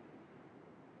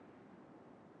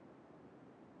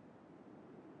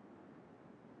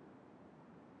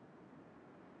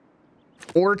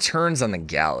 Or turns on the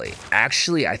galley.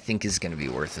 Actually, I think is going to be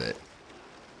worth it.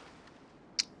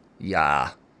 Yeah.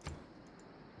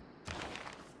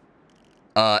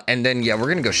 And then, yeah, we're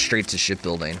going to go straight to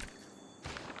shipbuilding.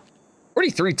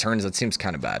 43 turns, that seems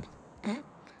kind of bad.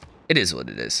 It is what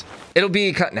it is. It'll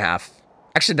be cut in half.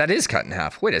 Actually, that is cut in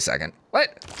half. Wait a second.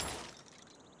 What?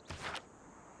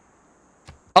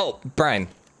 Oh, Brian.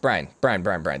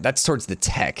 That's towards the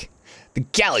tech. The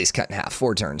galley's cut in half.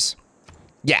 4 turns.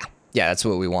 Yeah. Yeah, that's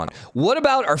what we want. What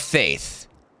about our faith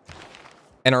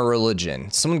and our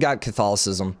religion? Someone got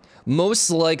Catholicism. Most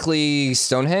likely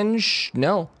Stonehenge?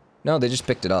 No. No, they just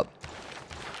picked it up.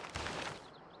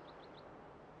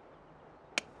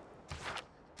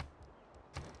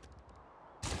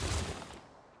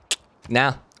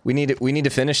 Nah, we need to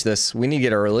finish this. We need to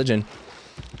get our religion.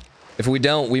 If we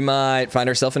don't, we might find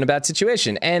ourselves in a bad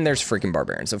situation. And there's freaking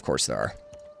barbarians. Of course there are.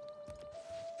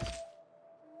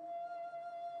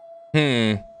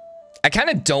 I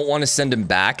kind of don't want to send him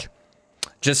back,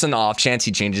 just on the off chance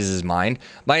he changes his mind.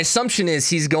 My assumption is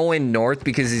he's going north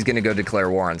because he's going to go declare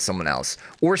war on someone else,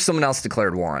 or someone else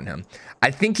declared war on him.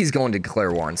 I think he's going to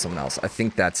declare war on someone else. I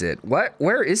think that's it. What?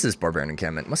 Where is this barbarian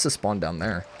encampment? Must have spawned down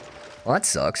there. Well, that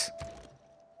sucks.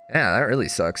 Yeah, that really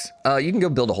sucks. You can go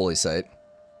build a holy site.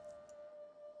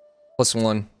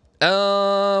 +1.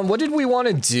 What did we want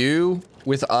to do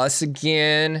with us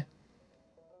again?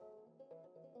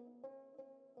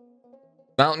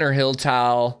 Mountain or hill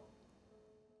tile,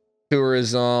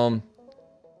 tourism.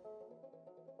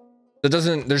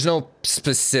 There's no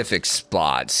specific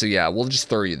spot. So yeah, we'll just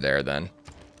throw you there then.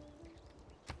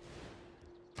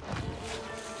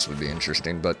 This would be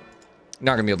interesting, but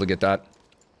not gonna be able to get that.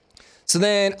 So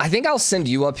then I think I'll send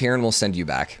you up here and we'll send you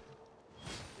back.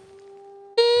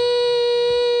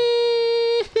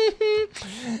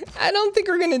 I don't think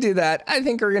we're gonna do that. I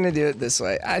think we're gonna do it this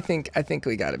way. I think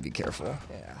we gotta be careful.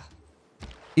 Yeah.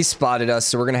 He spotted us,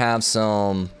 so we're gonna have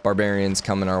some barbarians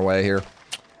coming our way here.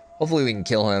 Hopefully we can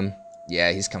kill him.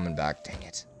 Yeah, he's coming back. Dang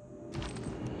it.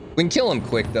 We can kill him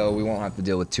quick, though. We won't have to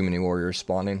deal with too many warriors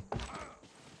spawning.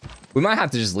 We might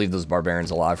have to just leave those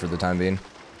barbarians alive for the time being.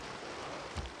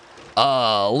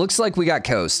 Looks like we got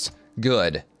coast.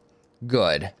 Good.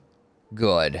 Good.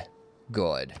 Good.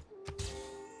 Good.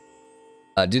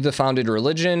 Do the founded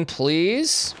religion,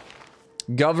 please.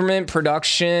 Government,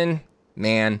 production.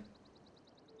 Man.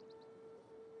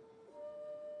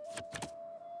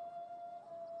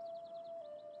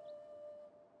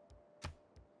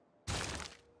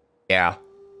 Yeah.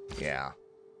 Yeah.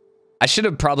 I should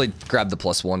have probably grabbed the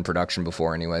 +1 production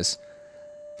before anyways.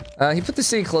 He put the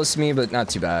city close to me, but not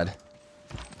too bad.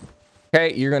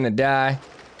 Okay, you're gonna die.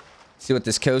 See what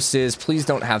this coast is. Please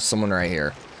don't have someone right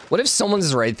here. What if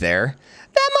someone's right there?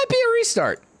 That might be a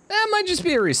restart. That might just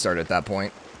be a restart at that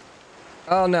point.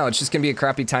 Oh no, it's just gonna be a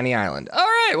crappy tiny island. All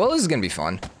right, well, this is gonna be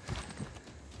fun.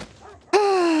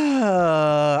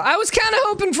 I was kind of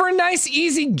hoping for a nice,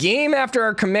 easy game after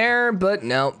our Khmer, but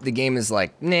no, the game is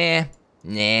like, nah,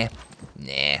 nah,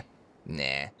 nah,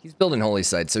 nah. He's building holy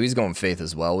sites, so he's going faith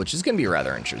as well, which is gonna be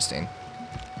rather interesting.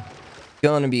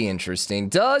 Gonna be interesting.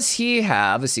 Does he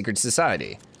have a secret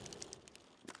society?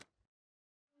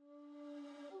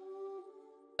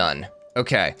 None.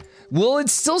 Okay. Will it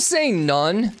still say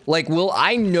none? Like, will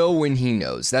I know when he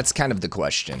knows? That's kind of the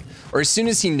question. Or as soon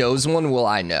as he knows one, will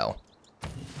I know?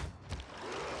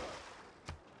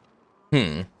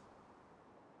 I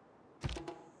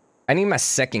need my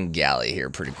second galley here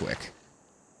pretty quick.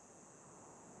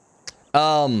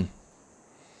 I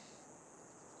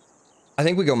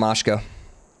think we go Mashka.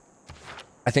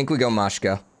 I think we go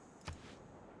Mashka.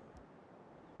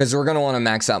 Because we're going to want to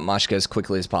max out Mashka as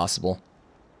quickly as possible.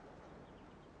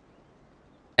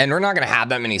 And we're not going to have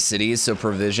that many cities, so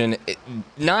provision,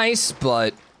 nice,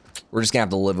 but we're just going to have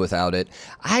to live without it.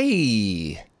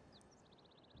 I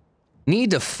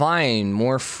need to find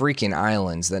more freaking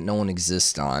islands that no one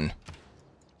exists on.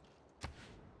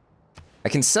 I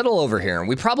can settle over here, and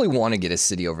we probably want to get a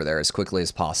city over there as quickly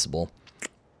as possible.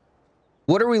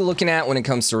 What are we looking at when it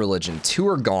comes to religion? 2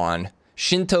 are gone.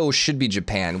 Shinto should be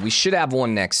Japan. We should have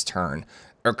one next turn.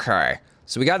 Okay,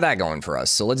 so we got that going for us.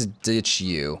 So let's ditch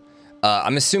you.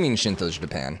 I'm assuming Shinto's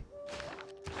Japan.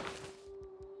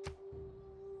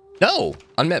 No,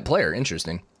 unmet player.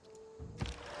 Interesting.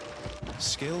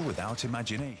 Skill without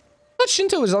imagination. But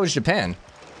Shinto was always Japan.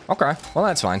 Okay, well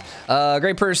that's fine.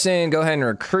 Great person. Go ahead and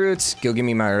recruit. Go give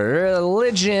me my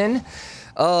religion.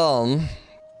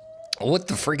 What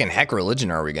the freaking heck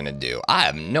religion are we gonna do? I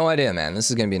have no idea, man.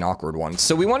 This is gonna be an awkward one.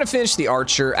 So we want to finish the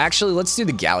archer. Actually, let's do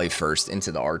the galley first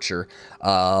into the archer.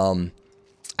 I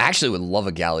actually would love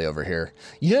a galley over here.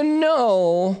 You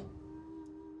know,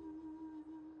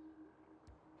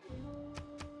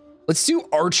 let's do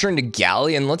archer into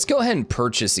galley, and let's go ahead and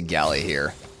purchase a galley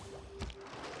here.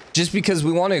 Just because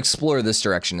we want to explore this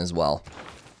direction as well.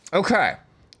 Okay,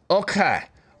 okay,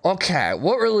 okay.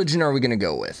 What religion are we gonna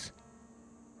go with?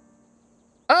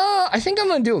 I think I'm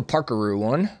gonna do a Parkeroo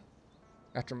one.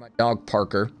 After my dog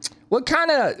Parker.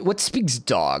 What speaks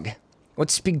dog?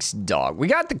 What speaks dog? We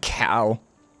got the cow.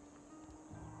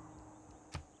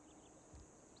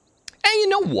 Hey, you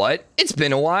know what? It's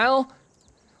been a while.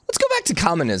 Let's go back to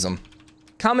communism.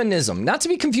 Communism, not to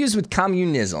be confused with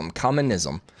communism.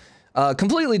 Communism.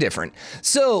 Completely different.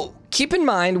 So keep in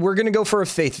mind, we're going to go for a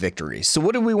faith victory. So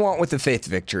what do we want with the faith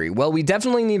victory? Well, we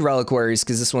definitely need reliquaries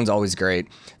because this one's always great.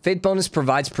 Faith bonus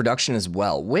provides production as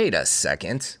well. Wait a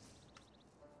second.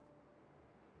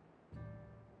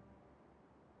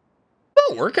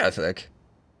 Oh, work ethic.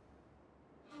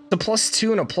 The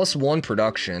 +2 and a +1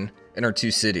 production in our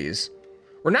 2 cities.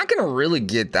 We're not going to really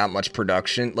get that much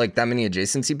production, like that many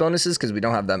adjacency bonuses because we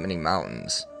don't have that many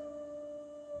mountains.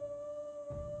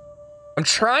 I'm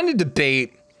trying to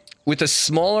debate with a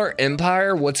smaller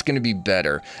empire what's going to be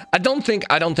better. I don't think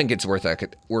it's work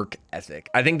ethic.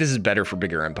 I think this is better for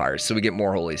bigger empires, so we get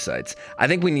more holy sites. I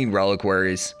think we need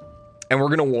reliquaries, and we're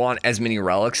going to want as many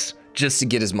relics just to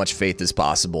get as much faith as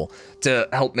possible to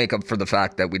help make up for the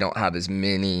fact that we don't have as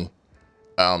many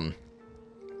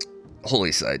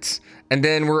holy sites. And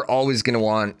then we're always going to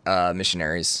want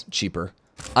missionaries, cheaper.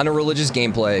 On a religious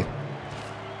gameplay,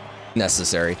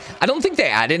 necessary. I don't think they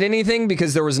added anything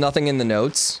because there was nothing in the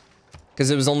notes. Because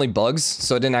it was only bugs,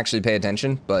 so I didn't actually pay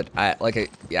attention. But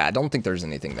I don't think there's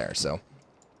anything there, so.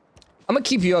 I'm going to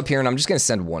keep you up here, and I'm just going to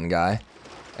send one guy.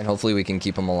 And hopefully we can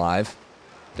keep him alive.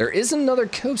 There is another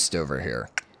coast over here.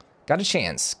 Got a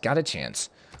chance. Got a chance.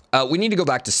 We need to go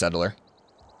back to settler.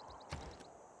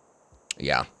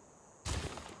 Yeah.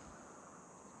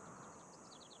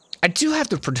 I do have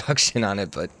the production on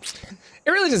it, but it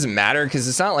really doesn't matter because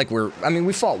it's not like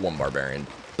we fought one barbarian,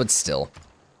 but still.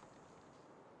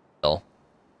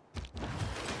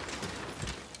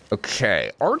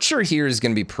 Okay, Archer here is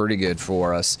going to be pretty good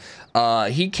for us.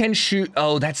 He can shoot.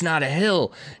 Oh, that's not a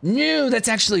hill. No, that's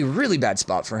actually a really bad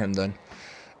spot for him then.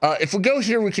 If we go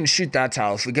here, we can shoot that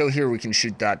tile. If we go here, we can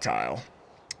shoot that tile.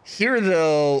 Here,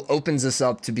 though, opens us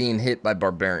up to being hit by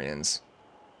barbarians.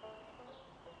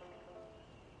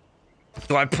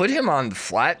 Do I put him on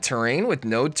flat terrain with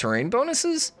no terrain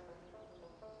bonuses?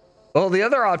 Well, the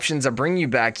other options are bring you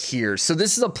back here. So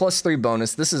this is a +3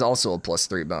 bonus. This is also a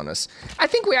 +3 bonus. I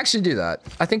think we actually do that.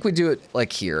 I think we do it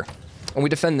like here. And we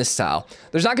defend this tile.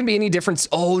 There's not going to be any difference.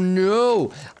 Oh,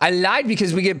 no. I lied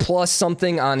because we get plus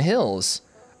something on hills.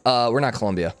 We're not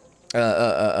Colombia.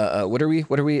 What are we?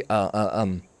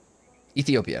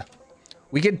 Ethiopia.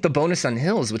 We get the bonus on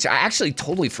hills, which I actually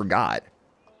totally forgot.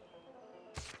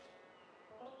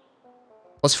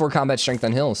 +4 combat strength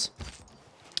on hills.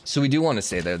 So we do want to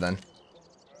stay there then.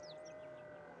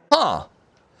 Huh.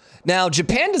 Now,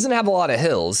 Japan doesn't have a lot of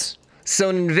hills. So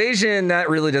an invasion, that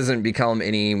really doesn't become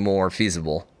any more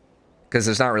feasible. Because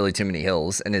there's not really too many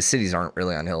hills. And his cities aren't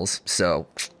really on hills. So,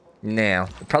 nah,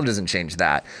 it probably doesn't change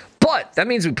that. But that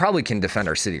means we probably can defend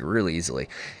our city really easily.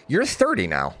 You're 30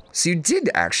 now. So you did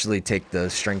actually take the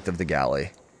strength of the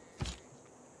galley.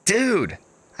 Dude,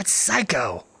 that's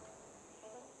psycho.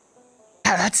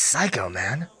 Yeah, that's psycho,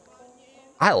 man.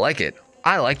 I like it.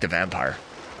 I like the vampire.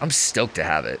 I'm stoked to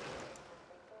have it.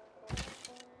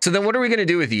 So then what are we going to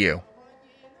do with you?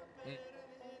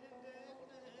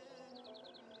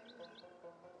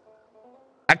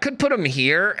 I could put him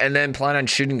here and then plan on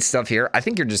shooting stuff here. I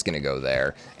think you're just going to go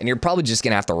there. And you're probably just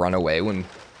going to have to run away when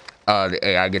the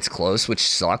AI gets close, which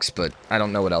sucks, but I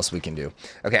don't know what else we can do.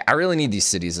 Okay, I really need these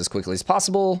cities as quickly as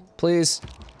possible, please.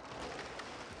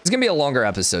 It's going to be a longer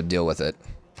episode. Deal with it.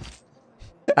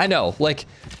 I know, like,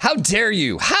 how dare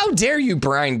you? How dare you,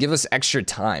 Brian, give us extra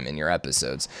time in your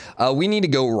episodes? We need to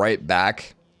go right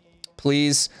back,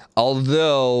 please.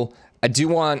 Although, I do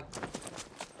want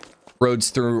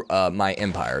roads through my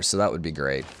empire, so that would be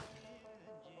great.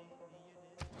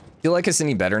 You like us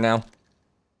any better now?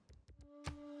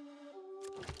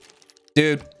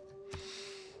 Dude.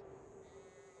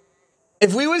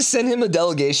 If we would send him a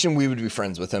delegation, we would be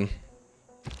friends with him.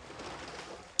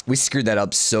 We screwed that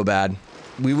up so bad.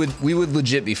 We would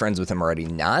legit be friends with him already.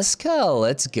 Nazca,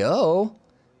 let's go.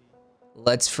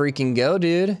 Let's freaking go,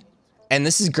 dude. And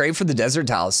this is great for the desert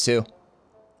tiles too.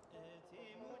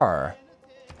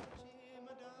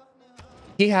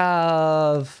 We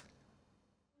have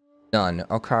none.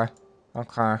 Okay.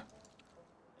 Okay.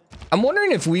 I'm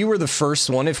wondering if we were the first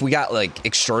one, if we got like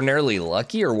extraordinarily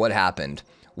lucky or what happened.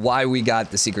 Why we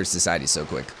got the secret society so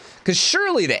quick. Because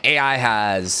surely the AI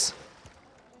has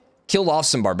killed off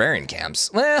some barbarian camps.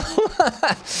 Well,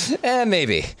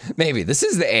 maybe. Maybe. This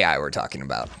is the AI we're talking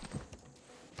about.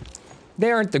 They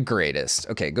aren't the greatest.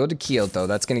 Okay, go to Kyoto.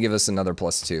 That's going to give us another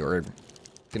 +2. Or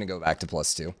going to go back to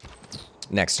 +2.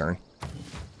 Next turn.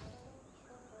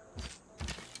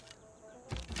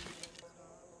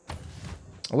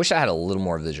 I wish I had a little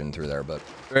more vision through there, but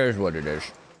there's what it is.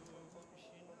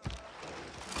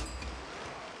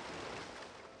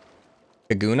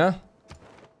 Kaguna?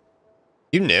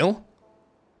 You knew?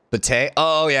 Bate?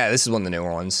 Oh, yeah, this is one of the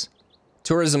newer ones.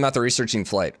 Tourism after researching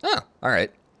flight. Oh, all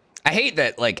right. I hate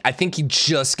that, like, I think he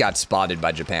just got spotted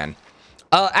by Japan.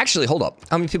 Actually, hold up.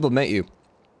 How many people have met you?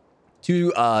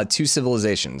 Two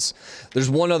civilizations. There's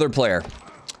one other player.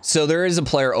 So there is a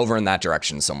player over in that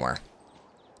direction somewhere.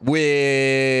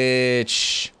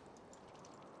 Which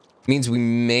means we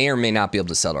may or may not be able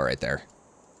to settle right there.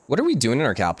 What are we doing in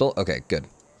our capital? Okay, good.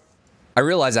 I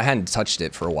realized I hadn't touched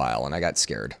it for a while and I got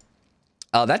scared.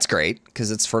 That's great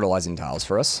because it's fertilizing tiles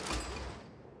for us.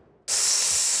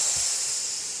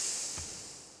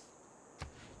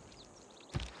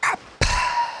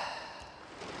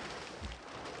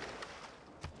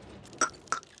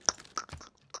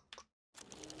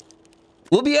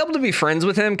 We'll be able to be friends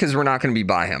with him because we're not going to be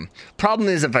by him. Problem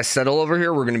is, if I settle over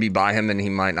here, we're going to be by him and he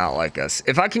might not like us.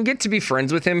 If I can get to be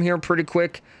friends with him here pretty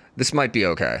quick, this might be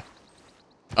okay.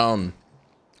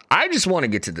 I just want to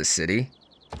get to the city.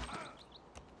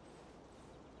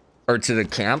 Or to the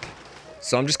camp.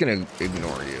 So I'm just going to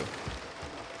ignore you.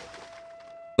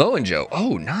 Bo and Joe.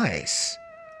 Oh, nice.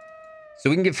 So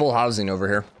we can get full housing over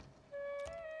here.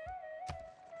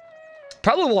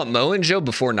 Probably want Mo and Joe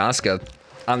before Nazca,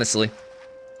 honestly.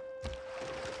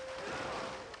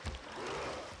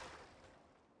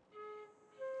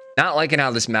 Not liking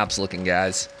how this map's looking,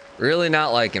 guys. Really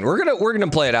not liking. We're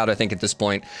gonna play it out, I think, at this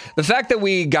point. The fact that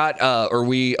we got or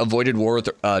we avoided war with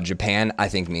Japan, I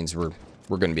think means we're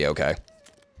gonna be okay.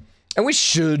 And we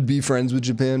should be friends with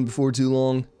Japan before too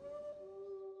long.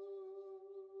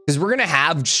 Because we're going to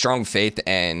have strong faith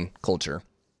and culture.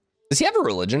 Does he have a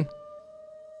religion?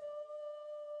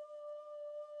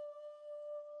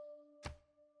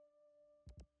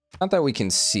 Not that we can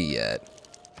see yet.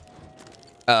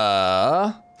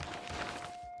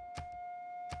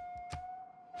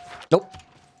 Nope.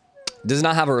 Does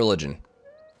not have a religion.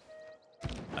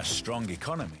 A strong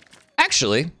economy.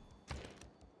 Actually,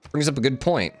 brings up a good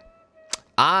point.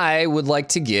 I would like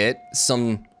to get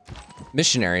some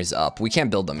missionaries up. We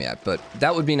can't build them yet, but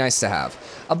that would be nice to have.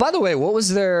 By the way, what was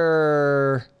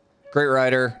their great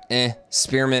rider?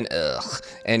 Spearman,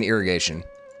 and irrigation.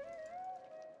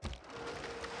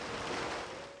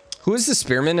 Who was the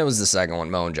spearman? It was the second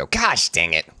one, Mo and Joe. Gosh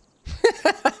dang it.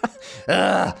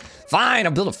 Fine,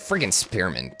 I'll build a friggin'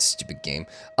 spearman. Stupid game.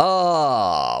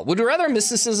 Would you rather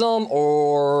mysticism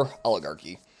or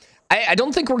oligarchy? I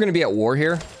don't think we're gonna be at war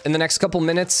here in the next couple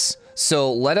minutes.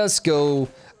 So let us go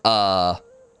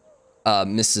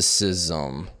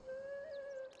mysticism.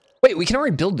 Wait, we can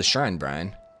already build the shrine,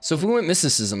 Brian. So if we went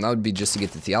mysticism, that would be just to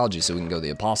get the theology so we can go to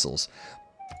the apostles.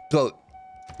 But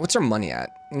what's our money at?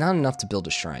 Not enough to build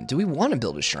a shrine. Do we want to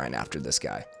build a shrine after this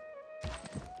guy?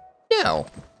 No.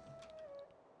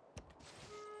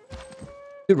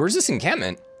 Dude, where's this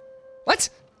encampment? What?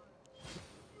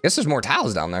 Guess there's more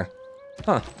tiles down there.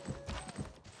 Huh.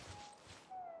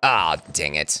 Ah,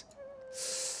 dang it.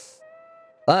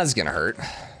 That's gonna hurt.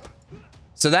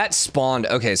 So that spawned,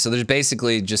 okay, so there's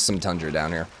basically just some tundra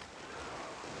down here.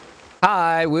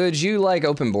 Hi, would you like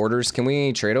open borders? Can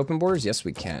we trade open borders? Yes,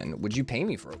 we can. Would you pay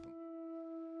me for open?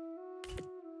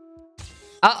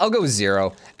 I'll go with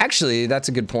 0. Actually, that's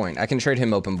a good point. I can trade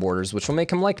him open borders, which will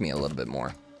make him like me a little bit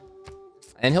more.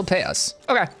 And he'll pay us.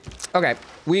 Okay, okay.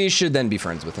 We should then be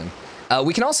friends with him.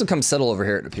 We can also come settle over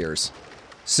here, it appears.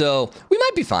 So we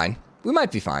might be fine. We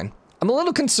might be fine. I'm a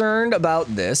little concerned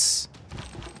about this.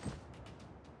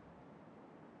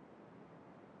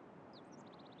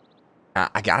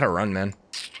 I gotta run, man.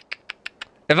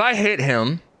 If I hit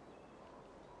him,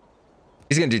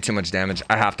 he's gonna do too much damage.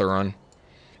 I have to run.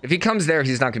 If he comes there,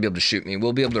 he's not gonna be able to shoot me.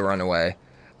 We'll be able to run away.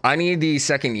 I need the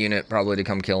second unit probably to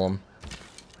come kill him.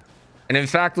 And in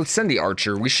fact, let's send the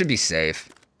archer. We should be safe.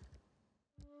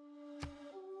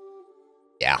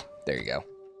 Yeah, there you go.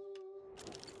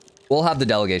 We'll have the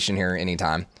delegation here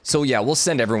anytime. So yeah, we'll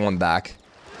send everyone back.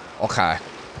 Okay.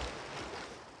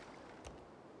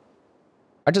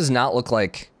 That does not look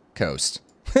like coast.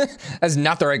 That's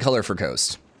not the right color for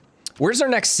coast. Where's our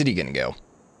next city gonna go?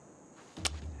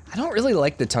 I don't really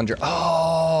like the tundra.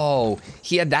 Oh,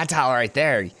 he had that tile right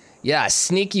there. Yeah,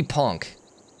 sneaky punk.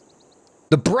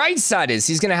 The bright side is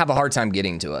he's gonna have a hard time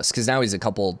getting to us because now he's a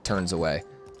couple turns away.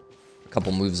 A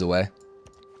couple moves away.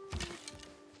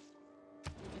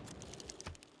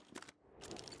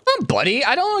 Oh, buddy,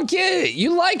 I don't get it.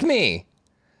 You like me.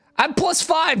 I'm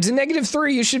 +5 to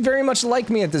 -3. You should very much like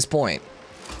me at this point.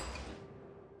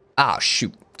 Ah,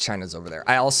 shoot. China's over there.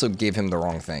 I also gave him the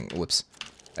wrong thing. Whoops.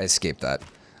 I escaped that.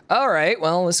 All right,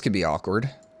 well, this could be awkward.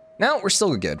 No, we're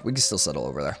still good. We can still settle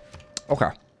over there. Okay.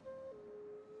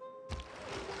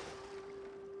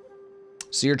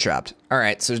 So you're trapped. All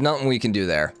right, so there's nothing we can do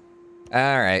there.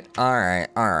 All right, all right,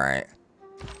 all right.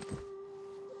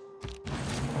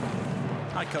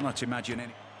 I cannot imagine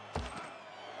any.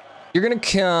 You're gonna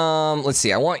come, let's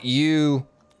see, I want you,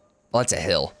 well, that's a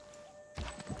hill.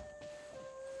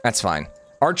 That's fine.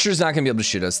 Archer's not gonna be able to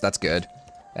shoot us, that's good.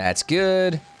 That's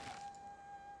good.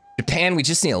 Japan, we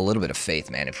just need a little bit of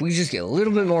faith, man. If we just get a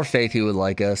little bit more faith, he would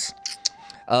like us.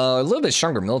 A little bit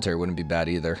stronger military wouldn't be bad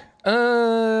either.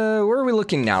 Where are we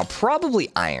looking now?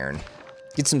 Probably iron.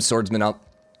 Get some swordsmen up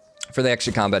for the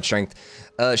extra combat strength.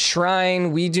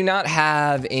 Shrine, we do not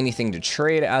have anything to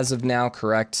trade as of now,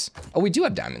 correct? Oh, we do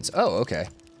have diamonds. Oh, okay.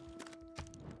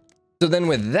 So then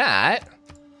with that,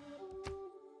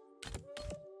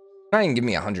 try and give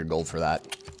me 100 gold for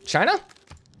that. China?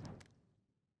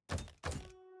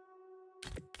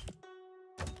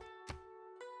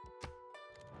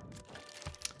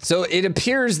 So it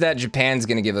appears that Japan's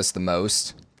gonna give us the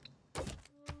most,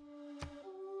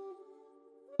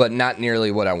 but not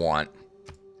nearly what I want.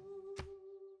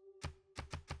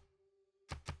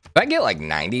 If I get like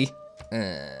 90,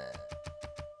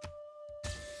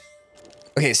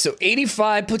 okay, so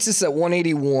 85 puts us at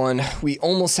 181. We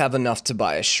almost have enough to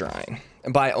buy a shrine.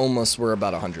 And by almost, we're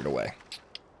about 100 away.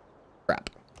 Crap.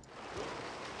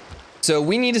 So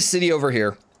we need a city over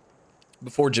here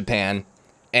before Japan,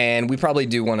 and we probably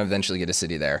do want to eventually get a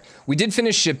city there. We did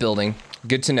finish shipbuilding.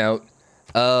 Good to note.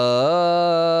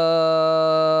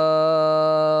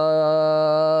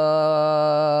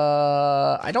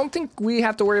 I don't think we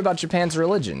have to worry about Japan's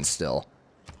religion still.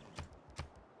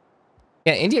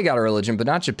 Yeah, India got a religion, but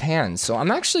not Japan. So I'm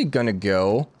actually going to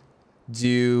go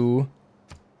do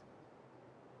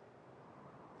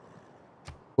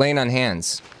laying on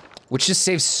hands, which just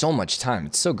saves so much time.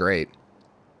 It's so great.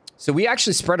 So we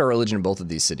actually spread our religion in both of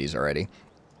these cities already.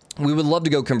 We would love to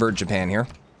go convert Japan here,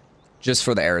 just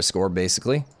for the era score,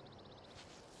 basically.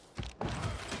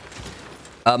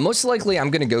 Most likely,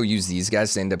 I'm going to go use these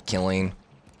guys to end up killing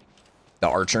the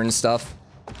archer and stuff.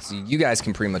 So you guys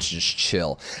can pretty much just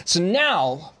chill. So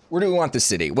now, where do we want the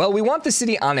city? Well, we want the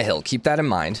city on a hill. Keep that in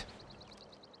mind.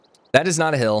 That is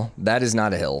not a hill. That is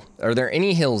not a hill. Are there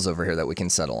any hills over here that we can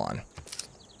settle on?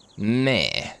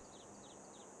 Meh.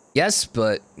 Yes,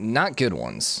 but not good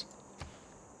ones.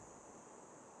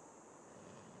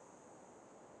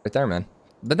 Right there, man.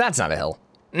 But that's not a hill.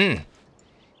 I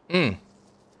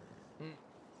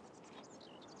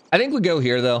think we go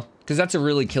here, though, because that's a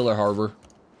really killer harbor.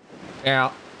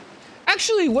 Yeah.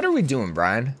 Actually, what are we doing,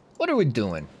 Brian? What are we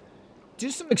doing?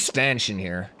 Do some expansion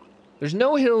here. There's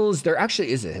no hills. There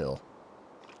actually is a hill.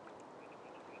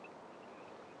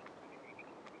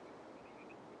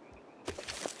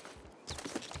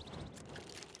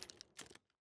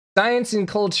 Science and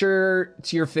culture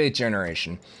to your faith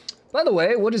generation. By the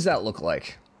way, what does that look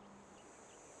like?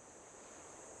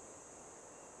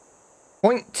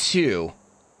 0.2.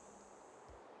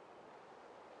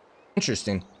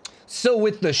 Interesting. So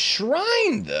with the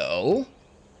shrine, though,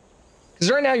 because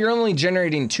right now you're only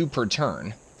generating 2 per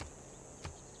turn.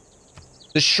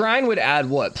 The shrine would add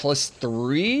what?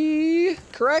 +3,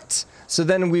 correct? So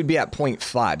then we'd be at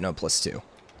 0.5, no, +2.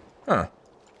 Huh.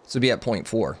 So it'd be at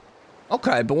 0.4.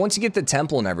 Okay, but once you get the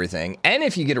temple and everything, and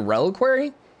if you get a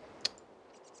reliquary,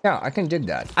 yeah, I can dig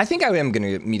that. I think I am going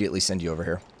to immediately send you over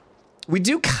here. We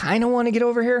do kind of want to get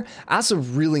over here. I also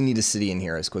really need a city in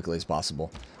here as quickly as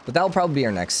possible. But that'll probably be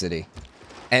our next city.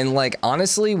 And, like,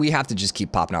 honestly, we have to just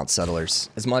keep popping out settlers.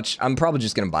 As much, I'm probably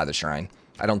just going to buy the shrine.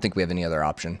 I don't think we have any other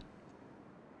option.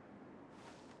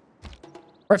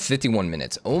 We're at 51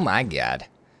 minutes. Oh, my God.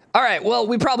 All right, well,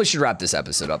 we probably should wrap this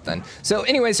episode up then. So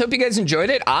anyways, hope you guys enjoyed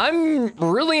it. I'm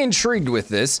really intrigued with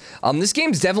this. This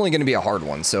game's definitely going to be a hard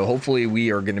one, so hopefully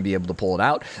we are going to be able to pull it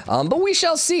out. But we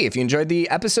shall see. If you enjoyed the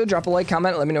episode, drop a like,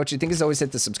 comment, let me know what you think. As always,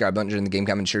 hit the subscribe button during the game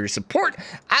comment, share your support.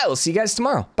 I will see you guys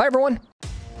tomorrow. Bye, everyone.